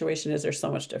that situation is are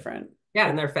so much different. yeah,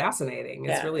 and they're fascinating.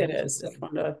 It's Yeah, really it is. It's interesting.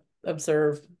 fun to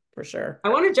observe for sure. I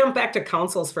want to jump back to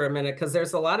councils for a minute because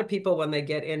there's a lot of people when they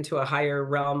get into a higher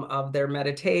realm of their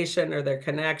meditation or their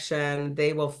connection,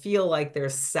 they will feel like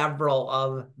there's several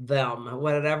of them,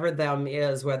 whatever them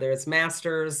is, whether it's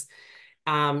masters,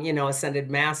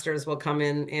 ascended masters will come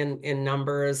in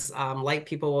numbers, light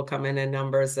people will come in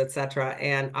numbers, etc.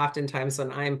 And oftentimes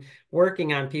when I'm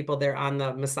working on people, they're on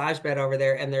the massage bed over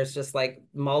there, and there's just like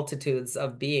multitudes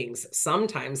of beings.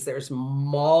 Sometimes there's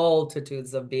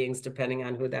multitudes of beings, depending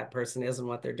on who that person is and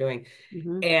what they're doing.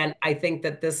 Hmm. And I think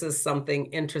that this is something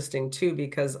interesting too,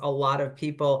 because a lot of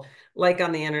people, like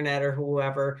on the internet or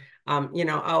whoever,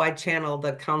 oh, I channel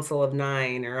the Council of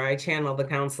Nine, or I channel the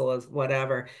Council of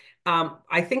whatever.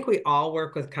 I think we all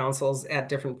work with councils at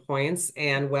different points,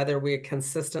 and whether we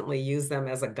consistently use them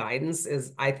as a guidance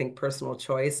is, I think, personal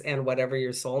choice and whatever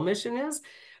your soul mission is.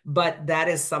 But that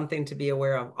is something to be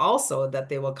aware of also, that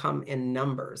they will come in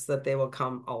numbers, that they will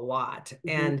come a lot. Hmm.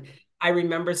 And I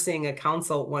remember seeing a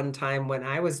council one time when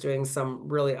I was doing some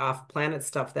really off-planet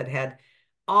stuff that had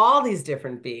all these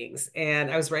different beings. And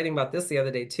I was writing about this the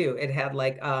other day too. It had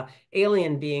like a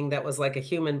alien being that was like a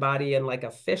human body and like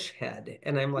a fish head.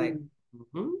 And I'm like, Mm.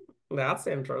 mm-hmm. That's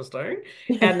interesting.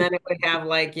 And then it would have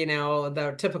like,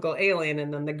 the typical alien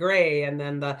and then the gray and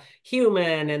then the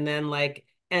human and then like,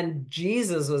 and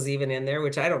Jesus was even in there,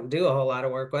 which I don't do a whole lot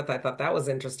of work with. I thought that was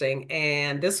interesting.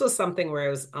 And this was something where I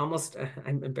was almost,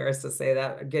 I'm embarrassed to say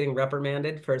that, getting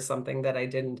reprimanded for something that I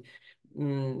didn't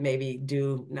maybe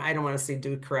do. I don't want to say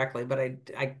do correctly, but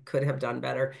I could have done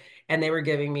better. And they were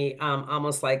giving me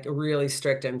almost like really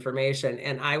strict information.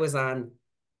 And I was on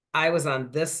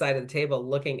this side of the table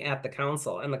looking at the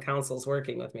council, and the council's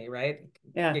working with me, right?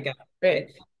 Yeah, You got it, right?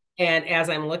 right. And as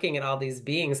I'm looking at all these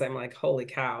beings, I'm like, holy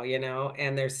cow,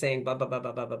 and they're saying blah, blah, blah,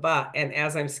 blah, blah, blah, blah. And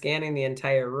as I'm scanning the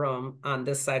entire room on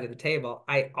this side of the table,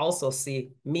 I also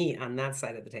see me on that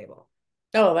side of the table.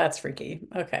 Oh, that's freaky.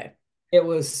 Okay. It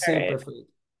was All super right. freak.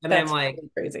 And I'm That's like, really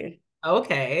crazy.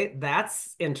 okay,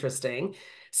 that's interesting.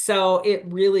 So it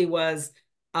really was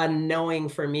a knowing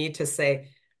for me to say,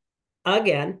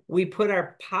 again, we put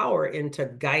our power into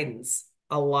guidance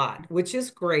a lot, which is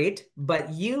great,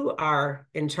 but you are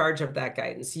in charge of that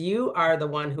guidance. You are the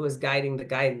one who is guiding the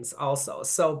guidance also.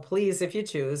 So please, if you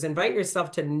choose, invite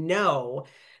yourself to know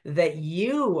that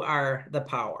you are the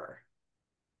power.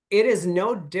 It is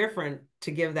no different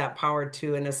to give that power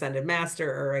to an ascended master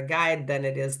or a guide than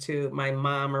it is to my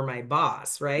mom or my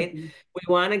boss, right? Mhm. We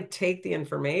want to take the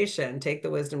information, take the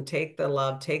wisdom, take the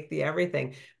love, take the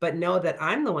everything, but know that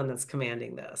I'm the one that's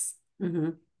commanding this.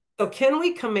 Mhm. So, can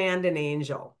we command an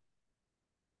angel?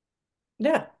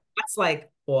 Yeah. That's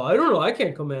like, well, I don't know. I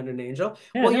can't command an angel.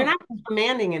 Yeah, Well, you're no. not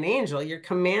commanding an angel. You're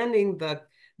commanding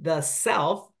the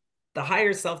self, the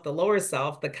higher self, the lower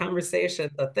self, the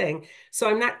conversation, the thing. So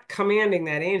I'm not commanding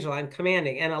that angel. I'm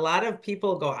commanding. And a lot of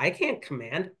people go, I can't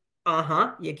command.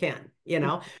 Uh-huh, you can,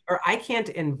 or I can't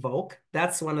invoke.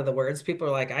 That's one of the words. People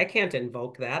are like, I can't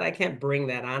invoke that. I can't bring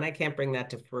that on. I can't bring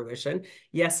that to fruition.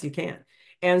 Yes, you can.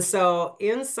 And so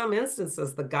in some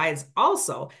instances, the guides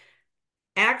also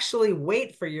actually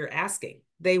wait for your asking.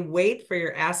 They wait for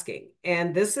your asking.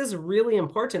 And this is really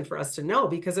important for us to know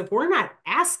because if we're not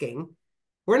asking,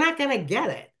 we're not going to get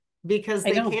it because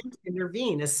I they know. can't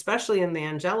intervene, especially in the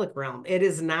angelic realm. It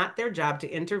is not their job to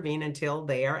intervene until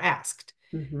they are asked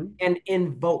Hmm. and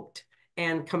invoked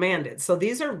and commanded. So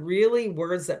these are really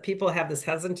words that people have this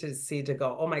hesitancy to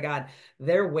go, oh my God,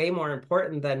 they're way more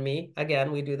important than me.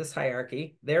 Again, we do this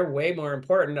hierarchy. They're way more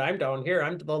important. I'm down here.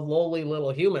 I'm the lowly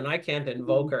little human. I can't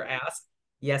invoke or ask.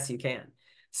 Yes, you can.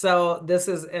 So this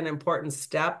is an important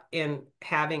step in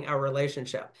having a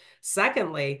relationship.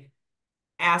 Secondly,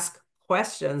 ask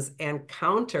questions and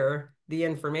counter the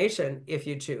information if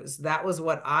you choose. That was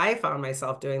what I found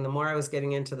myself doing. The more I was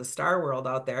getting into the star world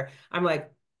out there, I'm like,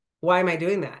 why am I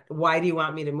doing that? Why do you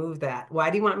want me to move that? Why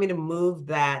do you want me to move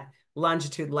that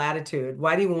longitude, latitude?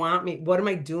 Why do you want me? What am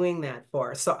I doing that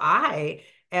for? So I,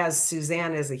 as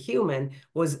Suzanne, as a human,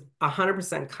 was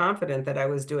 100% confident that I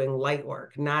was doing light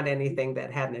work, not anything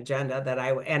that had an agenda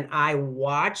and I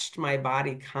watched my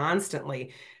body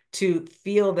constantly to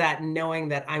feel that knowing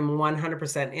that I'm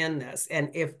 100% in this. And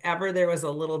if ever there was a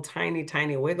little tiny,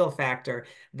 tiny wiggle factor,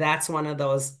 that's one of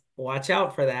those, watch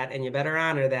out for that. And you better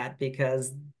honor that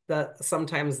because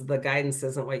sometimes the guidance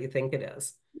isn't what you think it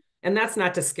is. And that's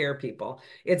not to scare people.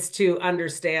 It's to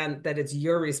understand that it's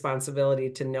your responsibility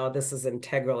to know this is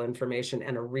integral information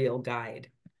and a real guide.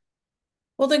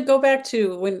 Well, then go back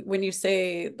to when you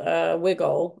say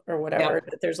wiggle or whatever, Yep.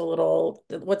 that there's a little,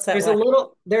 what's that line?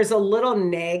 There's a little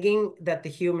nagging that the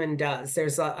human does.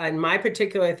 In my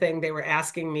particular thing, they were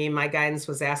asking me, my guidance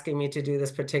was asking me to do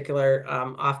this particular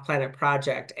off-planet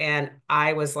project. And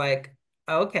I was like,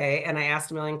 okay. And I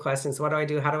asked a million questions. What do I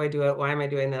do? How do I do it? Why am I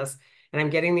doing this? And I'm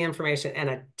getting the information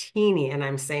and and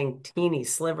I'm saying teeny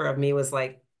sliver of me was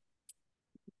like,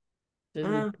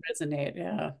 Didn't uh, resonate.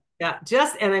 Yeah.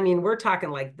 yeah, and I mean, we're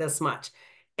talking like this much.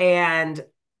 And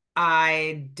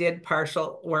I did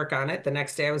partial work on it. The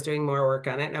next day I was doing more work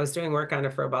on it. And I was doing work on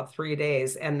it for about 3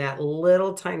 days. And that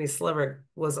little tiny sliver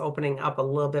was opening up a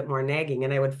little bit more nagging.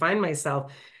 And I would find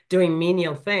myself doing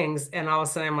menial things. And all of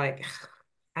a sudden I'm like,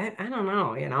 I don't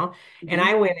know. And Hmm.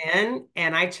 I went in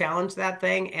and I challenged that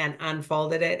thing and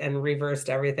unfolded it and reversed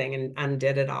everything and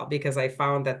undid it all because I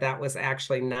found that that was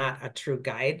actually not a true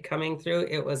guide coming through.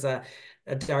 It was a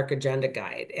dark agenda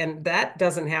guide. And that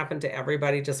doesn't happen to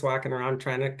everybody just walking around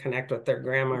trying to connect with their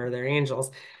grandma or their angels,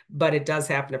 but it does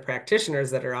happen to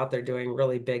practitioners that are out there doing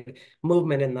really big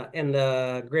movement in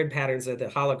the grid patterns of the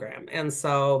hologram. And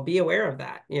so be aware of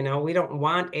that. We don't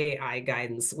want AI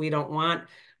guidance. We don't want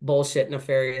bullshit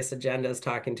nefarious agendas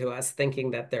talking to us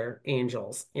thinking that they're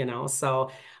angels.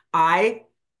 So I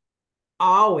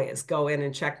always go in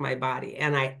and check my body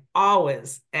and I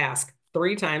always ask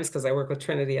 3 times because I work with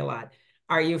Trinity a lot,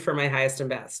 are you for my highest and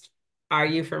best? Are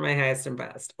you for my highest and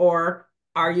best? Or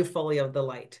are you fully of the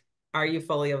light? Are you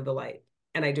fully of the light?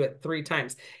 And I do it 3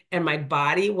 times. And my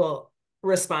body will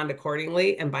respond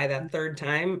accordingly. And by that third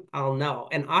time, I'll know.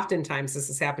 And oftentimes, this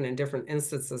has happened in different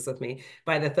instances with me.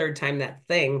 By the third time, that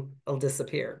thing will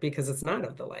disappear because it's not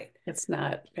of the light. It's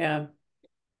not. Yeah.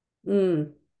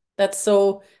 Mm. That's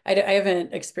so, I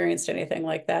haven't experienced anything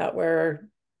like that where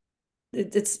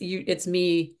it's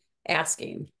me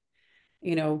asking,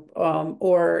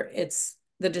 or it's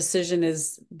the decision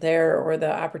is there or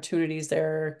the opportunities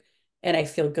there, and I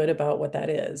feel good about what that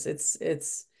is.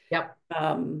 It's Yep.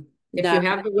 If you not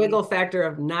have the me. wiggle factor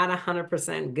of not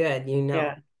 100% good, you Yeah,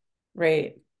 know.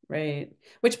 right, right.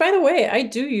 Which, by the way, I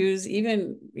do use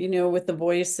even, with the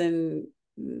voice and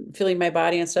feeling my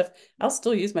body and stuff. I'll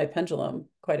still use my pendulum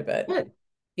quite a bit, Good.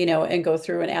 and go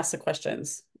through and ask the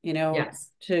questions, Yes.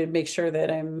 to make sure that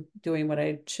I'm doing what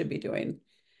I should be doing.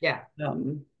 Yeah.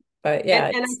 Um, but And yeah,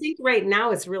 and I think right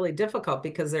now it's really difficult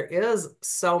because there is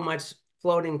so much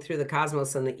floating through the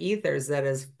cosmos and the ethers that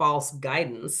is false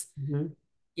guidance, mhm.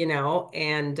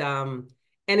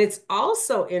 and it's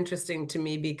also interesting to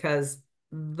me because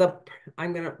the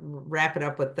I'm going to wrap it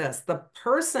up with this. The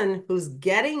person who's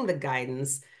getting the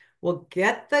guidance will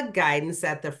get the guidance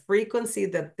at the frequency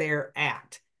that they're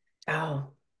at.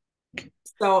 Oh,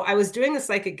 So I was doing a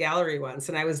psychic gallery once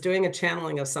and I was doing a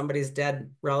channeling of somebody's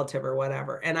dead relative or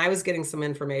whatever. And I was getting some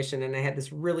information and I had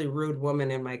this really rude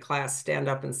woman in my class stand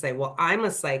up and say, well, I'm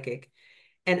a psychic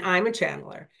and I'm a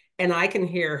channeler and I can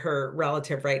hear her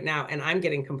relative right now and I'm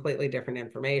getting completely different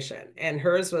information. And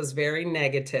hers was very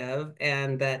negative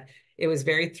and that it was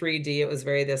very 3D. It was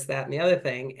very this, that, and the other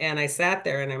thing. And I sat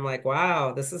there and I'm like,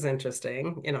 wow, this is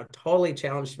interesting. Totally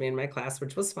challenged me in my class,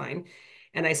 which was fine.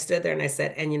 And I stood there and I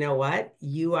said, and you know what?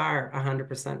 You are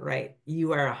 100% right.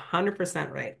 You are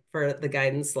 100% right for the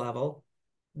guidance level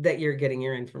that you're getting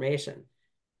your information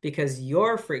because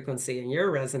your frequency and your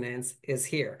resonance is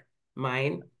here.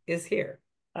 Mine is here.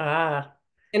 ah,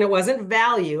 And it wasn't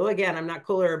value. Again, I'm not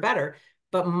cooler or better,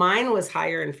 but mine was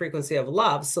higher in frequency of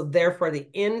love. So therefore, the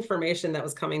information that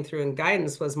was coming through in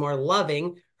guidance was more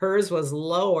loving. Hers was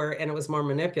lower and it was more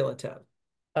manipulative.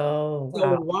 oh, So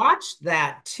wow. watch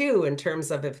that too, in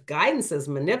terms of if guidance is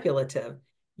manipulative,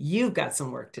 you've got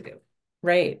some work to do.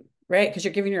 Right, right. Because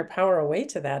you're giving your power away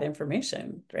to that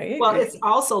information, right? Well, it's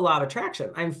also law of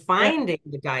attraction. I'm Yeah. finding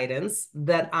the guidance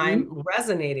that Mhm. I'm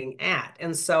resonating at.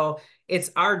 And so it's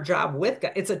our job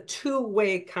it's a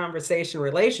two-way conversation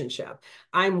relationship.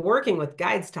 I'm working with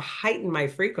guides to heighten my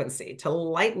frequency, to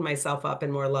lighten myself up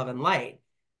in more love and light.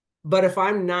 But if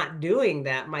I'm not doing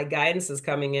that, my guidance is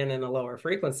coming in a lower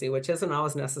frequency, which isn't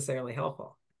always necessarily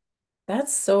helpful.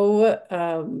 That's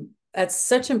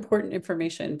such important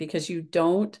information because you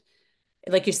don't,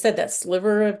 like you said, that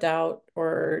sliver of doubt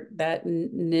or that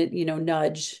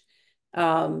nudge.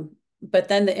 But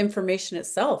then the information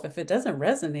itself, if it doesn't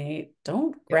resonate,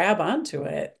 don't Yep. grab onto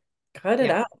it. Cut it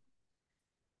Yeah.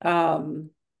 out. Um,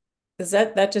 because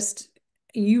that just,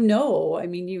 I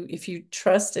mean, if you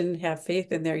trust and have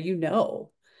faith in there,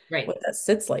 Right. what that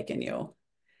sits like in you.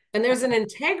 And there's an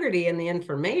integrity in the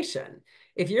information.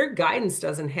 If your guidance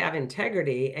doesn't have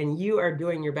integrity and you are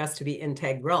doing your best to be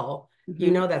integral, you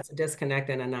Mhm. know that's a disconnect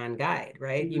and a non-guide,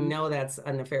 right? You Mhm. know that's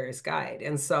a nefarious guide.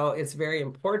 And so it's very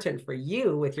important for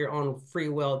you with your own free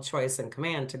will, choice, and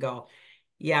command to go,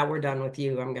 yeah, we're done with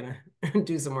you. I'm gonna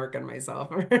do some work on myself,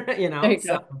 There you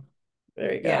So go.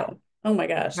 There you yeah, go. Oh my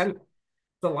gosh. it's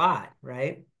a lot,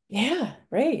 right? Yeah,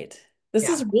 right. This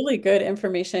is Yeah. really good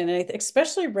information, and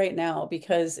especially right now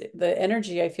because the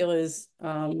energy I feel is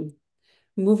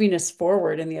moving us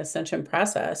forward in the ascension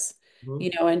process,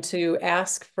 Mhm. and to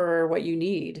ask for what you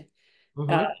need,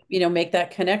 Mhm. make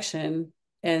that connection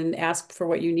and ask for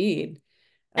what you need.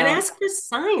 And Um, ask for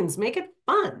signs, make it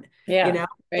fun, you yeah, know,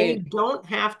 and you right. don't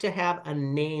have to have a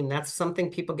name. That's something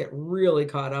people get really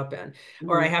caught up in.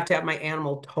 Or I Mhm. have to have my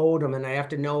animal totem and I have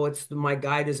to know my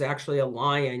guide is actually a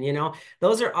lion.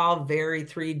 Those are all very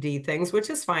 3D things, which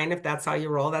is fine if that's how you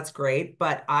roll, that's great.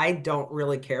 But I don't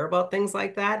really care about things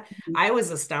like that. I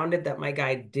was astounded that my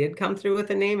guide did come through with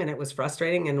a name and it was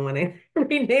frustrating. And when I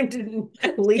renamed it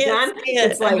Can't Leon, say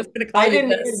it. it's I'm just like, going to call I you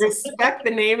didn't even this. respect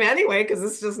the name anyway, because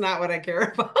it's just not what I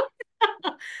care about.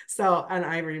 So, and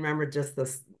I remember just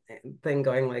this thing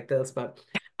going like this, but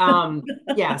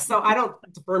yeah, so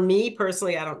for me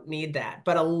personally, I don't need that,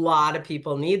 but a lot of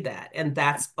people need that. And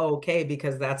that's okay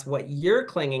because that's what you're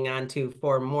clinging on to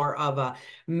for more of a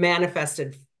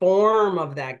manifested form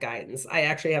of that guidance. I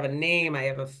actually have a name, I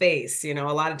have a face, a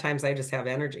lot of times I just have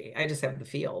energy, I just have the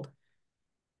field.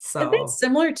 Is that So,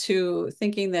 similar to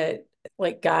thinking that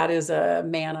like God is a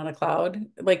man on a cloud?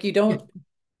 Like you don't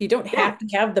You don't Yeah. have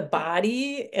to have the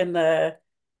body and the,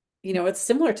 it's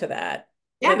similar to that.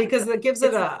 Yeah, Like because it gives it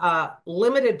it's a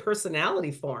limited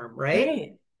personality form, right?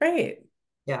 right, right.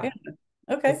 Yeah, Yeah.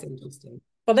 Okay. it's interesting.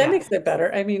 Well, that Yeah. makes it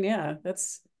better. I mean, yeah,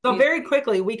 that's So easy. very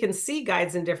quickly, we can see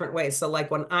guides in different ways. So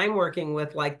like when I'm working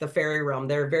with like the fairy realm,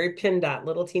 they're very pin dot,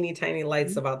 little teeny tiny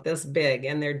lights about this big,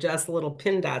 and they're just little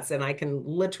pin dots. And I can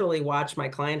literally watch my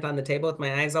client on the table with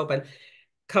my eyes open,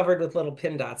 covered with little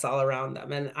pin dots all around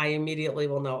them. And I immediately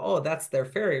will know, oh, that's their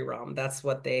fairy realm. That's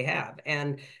what they have.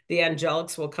 And the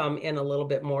angelics will come in a little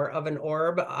bit more of an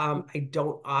orb. I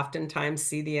don't oftentimes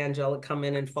see the angelic come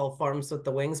in full forms with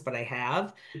the wings, but I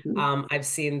have. Mhm. I've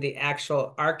seen the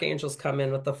actual archangels come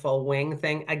in with the full wing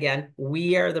thing. Again,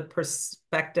 we are the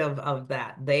perspective of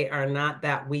that. They are not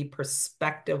that. We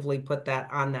prospectively put that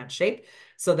on that shape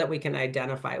so that we can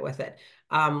identify with it.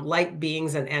 Light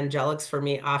beings and angelics for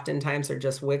me oftentimes are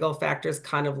just wiggle factors,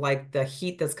 kind of like the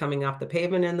heat that's coming off the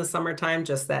pavement in the summertime,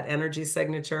 just that energy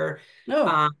signature. Oh,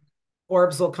 Um,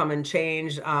 Orbs will come and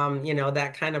change.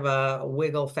 That kind of a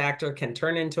wiggle factor can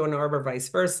turn into an orb or vice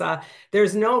versa.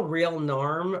 There's no real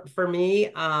norm for me,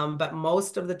 but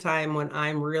most of the time when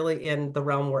I'm really in the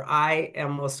realm where I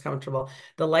am most comfortable,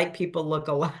 the light people look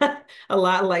a lot, a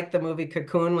lot like the movie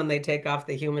Cocoon when they take off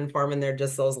the human form and they're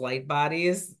just those light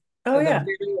bodies. oh The yeah.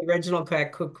 very original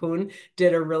Cocoon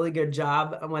did a really good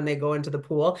job when they go into the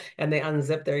pool and they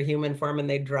unzip their human form and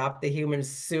they drop the human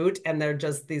suit and they're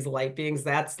just these light beings.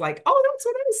 That's like, oh, that's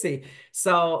what I see.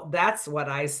 So that's what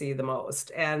I see the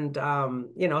most. And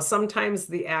sometimes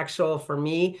the actual, for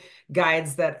me,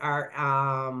 guides that are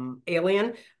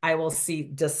alien, I will see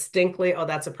distinctly, oh,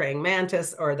 that's a praying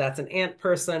mantis, or that's an ant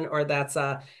person, or that's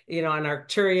an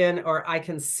Arcturian, or I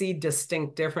can see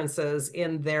distinct differences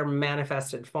in their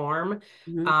manifested form.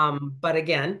 Mhm. But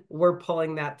again, we're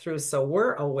pulling that through so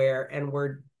we're aware and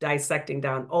we're dissecting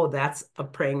down, oh, that's a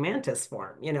praying mantis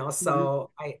form, Mhm. So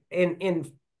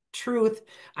in truth,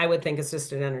 I would think it's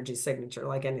just an energy signature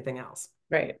like anything else.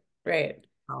 Right, right.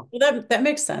 So, Well, that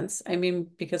makes sense. I mean,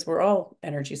 because we're all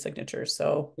energy signatures.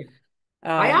 So, yeah.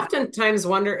 I um, oftentimes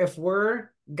wonder if we're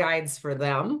guides for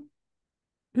them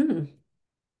hmm,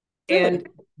 and really?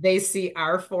 they see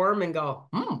our form and go,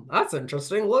 that's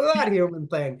interesting. Look at that human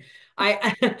thing.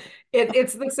 I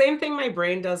it's the same thing my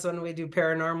brain does when we do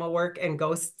paranormal work and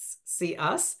ghosts see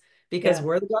us because Yeah,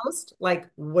 we're the ghost. Like,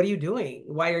 what are you doing?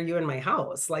 Why are you in my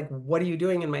house? Like, what are you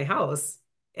doing in my house?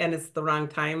 And it's the wrong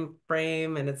time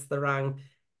frame and it's the wrong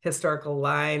historical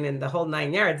line and the whole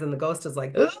 9 yards. And the ghost is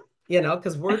like, ugh,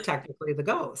 because we're technically the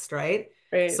ghost, right?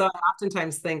 right. So I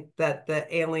oftentimes think that the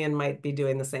alien might be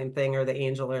doing the same thing, or the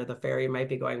angel or the fairy might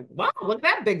be going, wow, look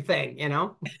at that big thing,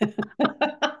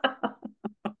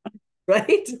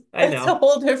 right? I That's a know.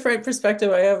 whole different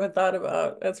perspective I haven't thought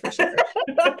about. That's for sure.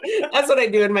 That's what I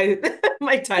do in my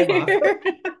my time off.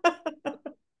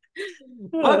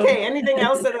 Oh, Okay, anything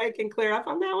else that I can clear up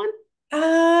on that one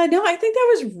no, I think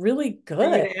that was really for you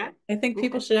good. to add? I think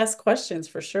people Okay, should ask questions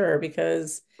for sure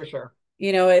because, for sure.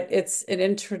 it's an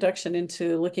introduction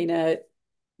into looking at,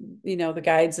 the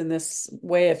guides in this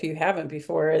way if you haven't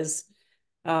before is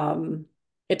um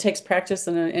it takes practice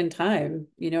and time,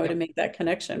 to Yep. make that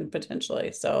connection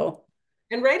potentially. So,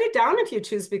 And write it down if you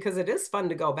choose, because it is fun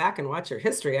to go back and watch your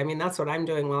history. I mean, that's what I'm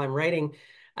doing while I'm writing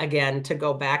again, to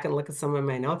go back and look at some of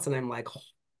my notes, and I'm like,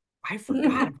 I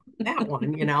forgot about that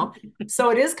one. So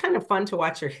it is kind of fun to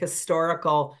watch your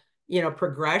historical,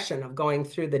 progression of going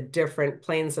through the different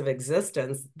planes of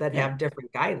existence that yeah. have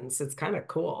different guidance. It's kind of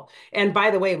cool. And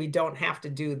by the way, we don't have to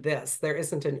do this. There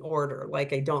isn't an order.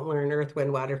 Like I don't learn earth,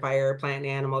 wind, water, fire, plant,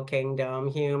 animal kingdom,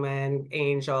 human,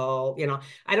 angel,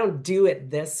 I don't do it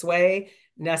this way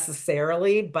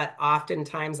necessarily, but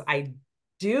oftentimes I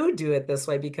do it this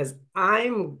way because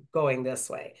I'm going this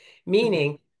way, Mhm.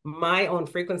 meaning my own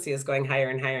frequency is going higher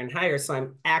and higher and higher. So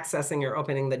I'm accessing or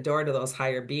opening the door to those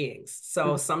higher beings.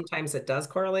 So Mhm. sometimes it does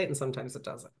correlate and sometimes it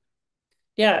doesn't.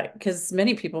 Yeah, because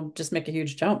many people just make a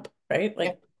huge jump, right? Yeah.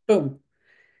 Like boom.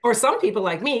 Or some people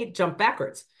like me jump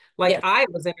backwards. Like Yeah. I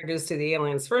was introduced to the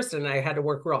aliens first and I had to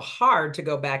work real hard to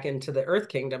go back into the Earth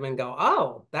Kingdom and go,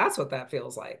 oh, that's what that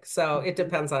feels like. So it Mhm.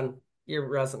 depends on your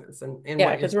resonance and Yeah, what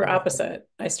you're because we're trying to. opposite.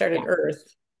 I started Yeah.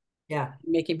 Earth, Yeah.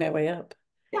 making my way up.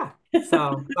 Yeah.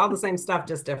 So all the same stuff,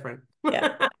 just different.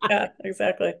 Yeah. Yeah,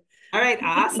 exactly. All right,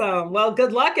 awesome. Well,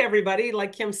 good luck, everybody.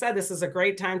 Like Kim said, this is a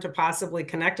great time to possibly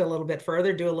connect a little bit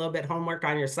further, do a little bit homework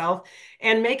on yourself,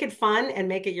 and make it fun and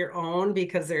make it your own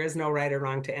because there is no right or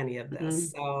wrong to any of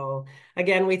this. Mhm. So,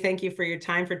 again, we thank you for your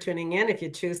time for tuning in. If you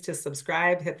choose to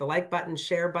subscribe, hit the like button,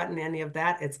 share button, any of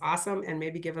that, it's awesome. And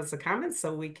maybe give us a comment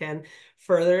so we can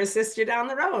further assist you down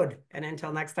the road. And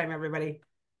until next time, everybody.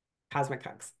 Cosmic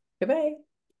hugs. Goodbye.